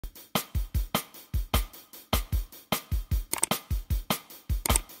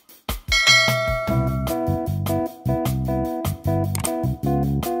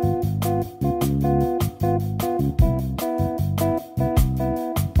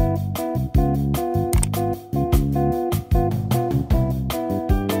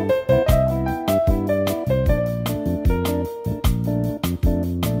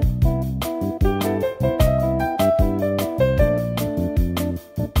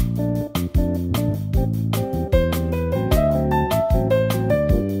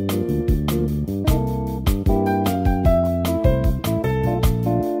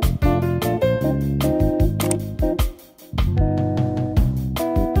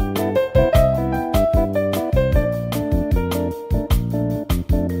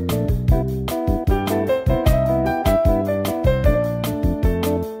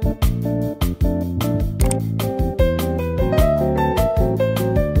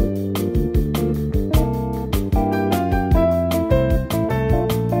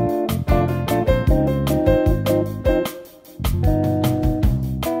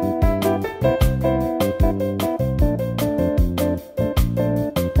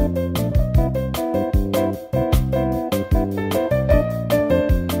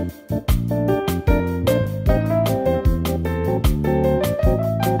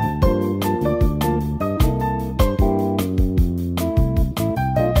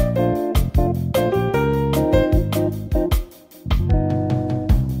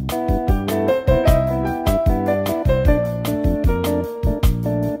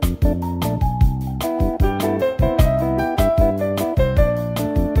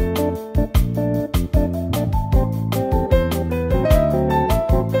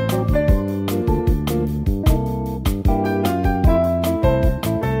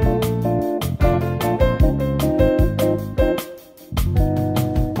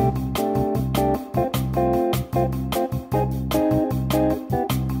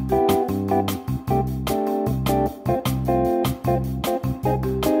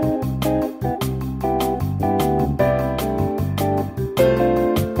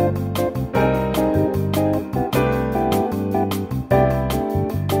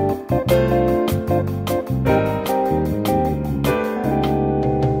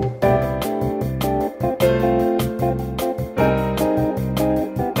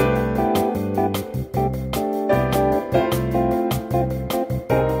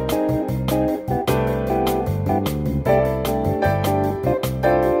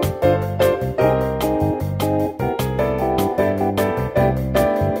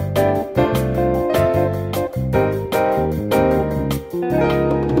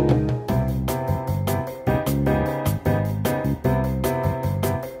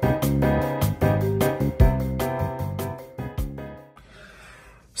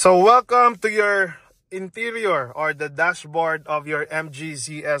So welcome to your interior or the dashboard of your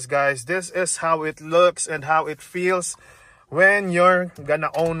MGZS, guys. This is how it looks and how it feels when you're gonna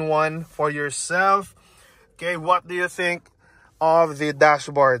own one for yourself. Okay, what do you think of the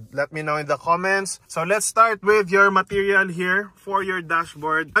dashboard? Let me know in the comments. So let's start with your material here for your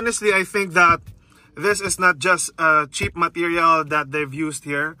dashboard. Honestly, I think that this is not just a cheap material that they've used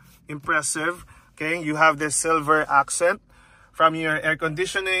here. Impressive. Okay, you have this silver accent from your air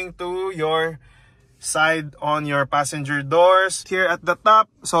conditioning to your side on your passenger doors here at the top.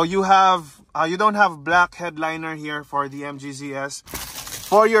 So you have you don't have black headliner here for the MGZS.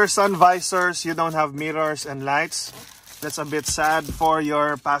 For your sun visors, you don't have mirrors and lights. That's a bit sad for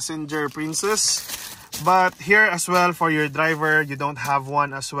your passenger princess. But here as well for your driver, you don't have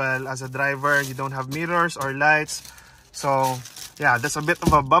one as well. As a driver, you don't have mirrors or lights. So yeah, that's a bit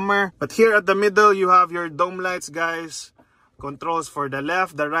of a bummer. But here at the middle, you have your dome lights, guys. Controls for the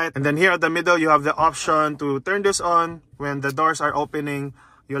left, the right, and then here at the middle you have the option to turn this on. When the doors are opening,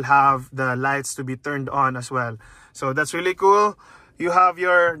 you'll have the lights to be turned on as well. So that's really cool. You have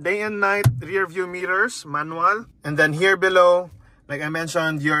your day and night rear view mirrors, manual, and then here below, like I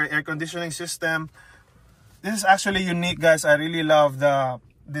mentioned, your air conditioning system. This is actually unique, guys. I really love the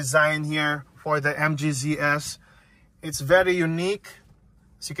design here for the MGZS. It's very unique.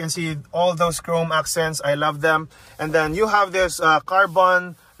 As you can see, all those chrome accents, I love them. And then you have this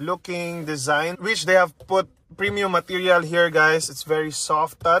carbon looking design, which they have put premium material here, guys. It's very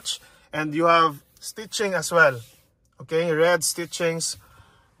soft touch. And you have stitching as well. Okay, red stitchings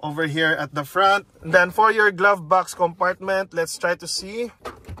over here at the front. And then for your glove box compartment, let's try to see.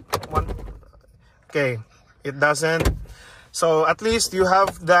 Okay, it doesn't. So at least you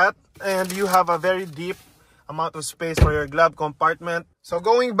have that, and you have a very deep amount of space for your glove compartment. So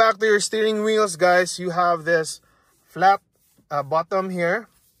going back to your steering wheels, guys, you have this flat bottom here.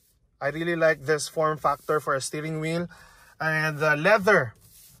 I really like this form factor for a steering wheel. And the leather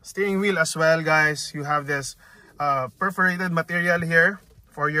steering wheel as well, guys. You have this perforated material here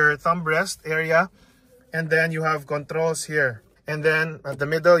for your thumb rest area. And then you have controls here. And then at the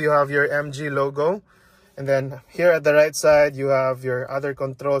middle, you have your MG logo. And then here at the right side, you have your other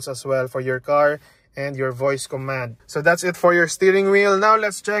controls as well for your car and your voice command. So that's it for your steering wheel. Now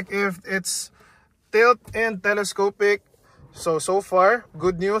let's check if it's tilt and telescopic. So far,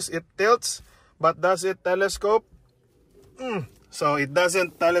 good news, it tilts. But does it telescope? So it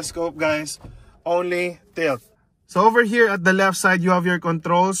doesn't telescope, guys, only tilt. So over here at the left side, you have your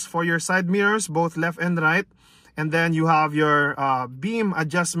controls for your side mirrors, both left and right. And then you have your beam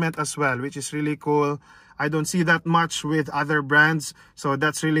adjustment as well, which is really cool. I don't see that much with other brands, so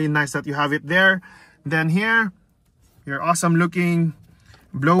that's really nice that you have it there. Then here, your awesome looking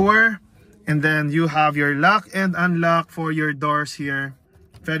blower. And then you have your lock and unlock for your doors here.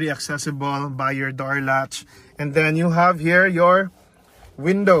 Very accessible by your door latch. And then you have here your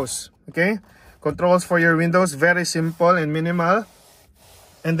windows, okay? Controls for your windows, very simple and minimal.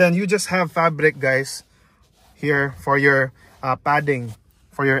 And then you just have fabric, guys, here for your padding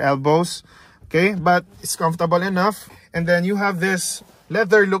for your elbows. Okay, but it's comfortable enough. And then you have this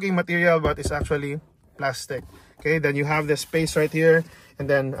leather looking material, but it's actually plastic. Okay, then you have the space right here. And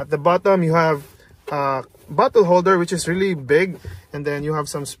then at the bottom, you have a bottle holder, which is really big. And then you have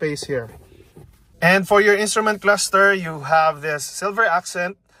some space here. And for your instrument cluster, you have this silver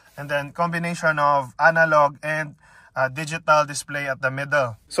accent. And then combination of analog and digital display at the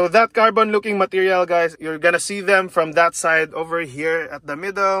middle. So that carbon looking material, guys, you're gonna see them from that side over here at the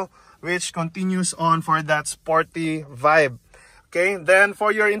middle, which continues on for that sporty vibe. Okay, then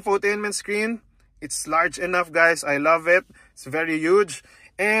for your infotainment screen, it's large enough, guys. I love it. It's very huge.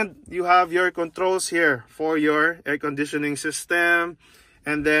 And you have your controls here for your air conditioning system.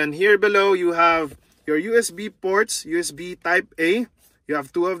 And then here below, you have your USB ports, USB Type A. You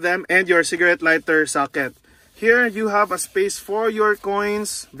have 2 of them, and your cigarette lighter socket. Here you have a space for your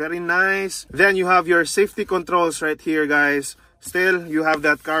coins. Very nice. Then you have your safety controls right here, guys. Still, you have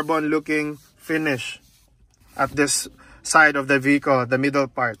that carbon looking finish at this side of the vehicle, the middle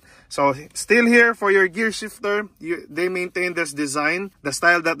part. So still here for your gear shifter, they maintain this design, the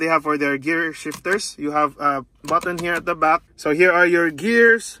style that they have for their gear shifters. You have a button here at the back. So here are your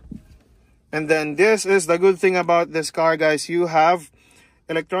gears. And then this is the good thing about this car, guys. You have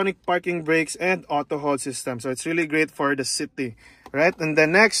electronic parking brakes and auto hold system. So it's really great for the city, right? And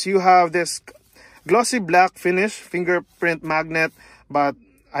then next you have this glossy black finish, fingerprint magnet, but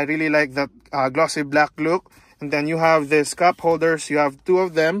I really like that glossy black look. And then you have this cup holders. You have 2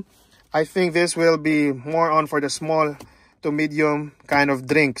 of them. I think this will be more on for the small to medium kind of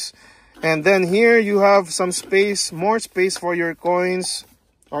drinks. And then here you have some space, more space for your coins,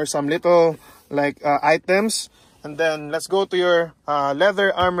 or some little like items. And then let's go to your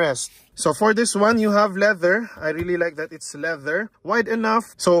leather armrest. So for this one, you have leather. I really like that it's leather, wide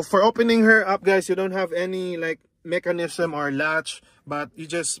enough. So for opening her up, guys, you don't have any like mechanism or latch, but you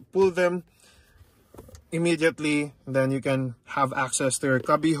just pull them immediately. Then you can have access to your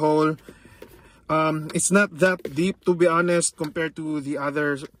cubby hole. It's not that deep, to be honest, compared to the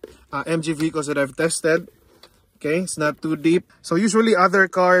other MG vehicles that I've tested. Okay, it's not too deep. So usually other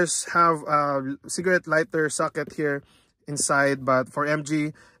cars have a cigarette lighter socket here inside, but for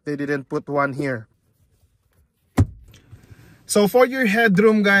MG, they didn't put one here. So for your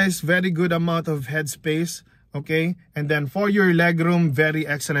headroom, guys, very good amount of headspace. Okay, and then for your legroom, very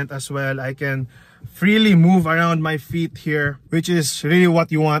excellent as well. I can freely move around my feet here, which is really what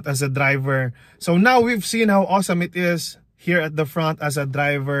you want as a driver. So now we've seen how awesome it is here at the front as a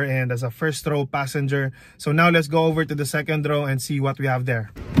driver and as a first row passenger. So now let's go over to the second row and see what we have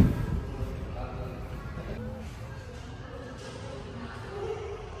there.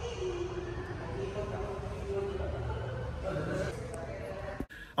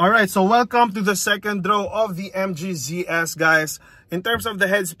 Alright, so welcome to the second row of the MG ZS, guys. In terms of the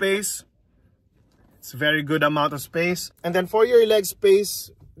headspace, it's a very good amount of space. And then for your leg space,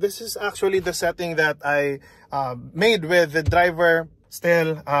 this is actually the setting that I made with the driver.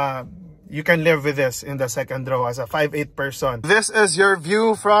 Still, you can live with this in the second row as a 5'8" person. This is your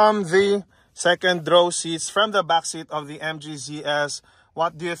view from the second row seats, from the back seat of the MG ZS.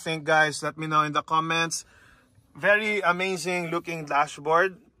 What do you think, guys? Let me know in the comments. Very amazing looking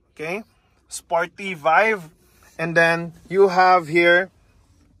dashboard. Okay, sporty vibe. And then you have here,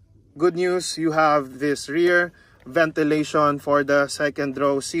 good news, you have this rear ventilation for the second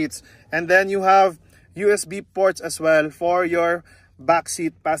row seats. And then you have USB ports as well for your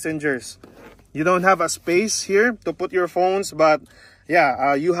backseat passengers. You don't have a space here to put your phones, but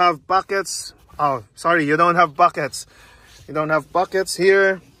yeah, you have pockets. Oh, sorry, you don't have pockets. You don't have pockets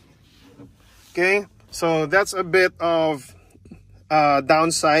here. Okay, so that's a bit of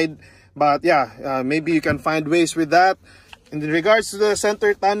downside, but yeah, maybe you can find ways with that. In regards to the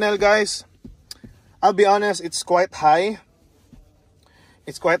center tunnel, guys, I'll be honest, it's quite high.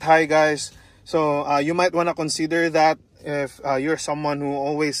 It's quite high, guys. So you might want to consider that if you're someone who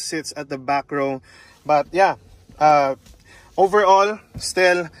always sits at the back row. But yeah, overall,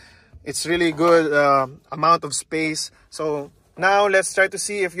 still, it's really good amount of space. So now let's try to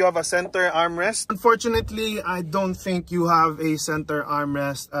see if you have a center armrest. Unfortunately, I don't think you have a center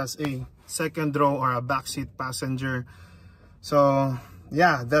armrest as a second row or a backseat passenger. So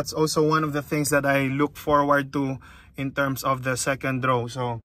yeah, that's also one of the things that I look forward to in terms of the second row.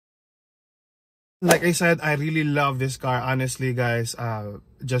 So like I said, I really love this car, honestly, guys.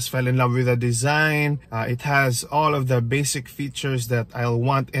 Just fell in love with the design. It has all of the basic features that I'll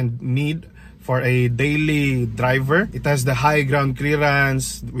want and need for a daily driver. It has the high ground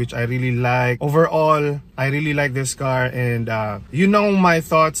clearance, which I really like. Overall, I really like this car. And you know my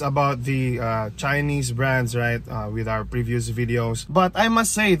thoughts about the Chinese brands, right, with our previous videos. But I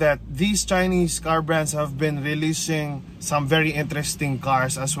must say that these Chinese car brands have been releasing some very interesting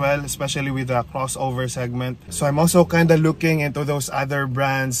cars as well, especially with the crossover segment. So I'm also kind of looking into those other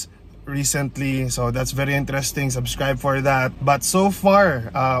brands recently, so that's very interesting. Subscribe for that. But so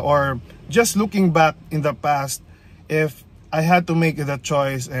far, or just looking back in the past, if I had to make the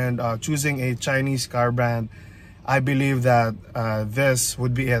choice and choosing a Chinese car brand, I believe that this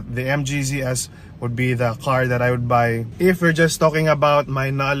would be it. The MG ZS would be the car that I would buy if we're just talking about my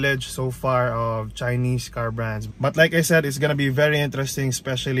knowledge so far of Chinese car brands. But like I said, it's gonna be very interesting,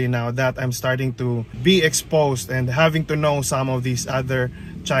 especially now that I'm starting to be exposed and having to know some of these other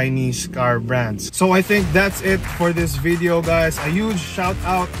Chinese car brands. So I think that's it for this video, guys. A huge shout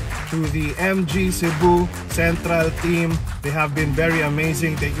out to the MG Cebu Central team. They have been very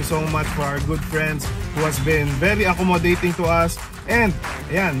amazing. Thank you so much for our good friends who has been very accommodating to us. And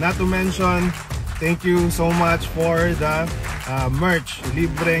yeah, not to mention, thank you so much for the merch,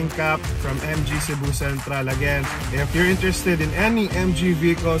 Libreng Cap from MG Cebu Central. Again, if you're interested in any MG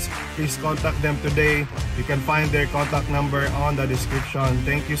vehicles, please contact them today. You can find their contact number on the description.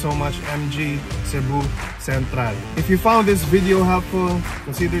 Thank you so much, MG Cebu Central. If you found this video helpful,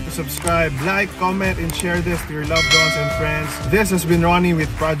 consider to subscribe, like, comment, and share this to your loved ones and friends. This has been Ronnie with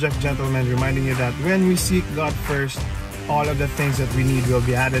Project Gentleman, reminding you that when we seek God first, all of the things that we need will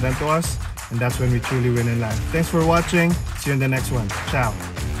be added unto us. And that's when we truly win in life. Thanks for watching. See you in the next one. Ciao.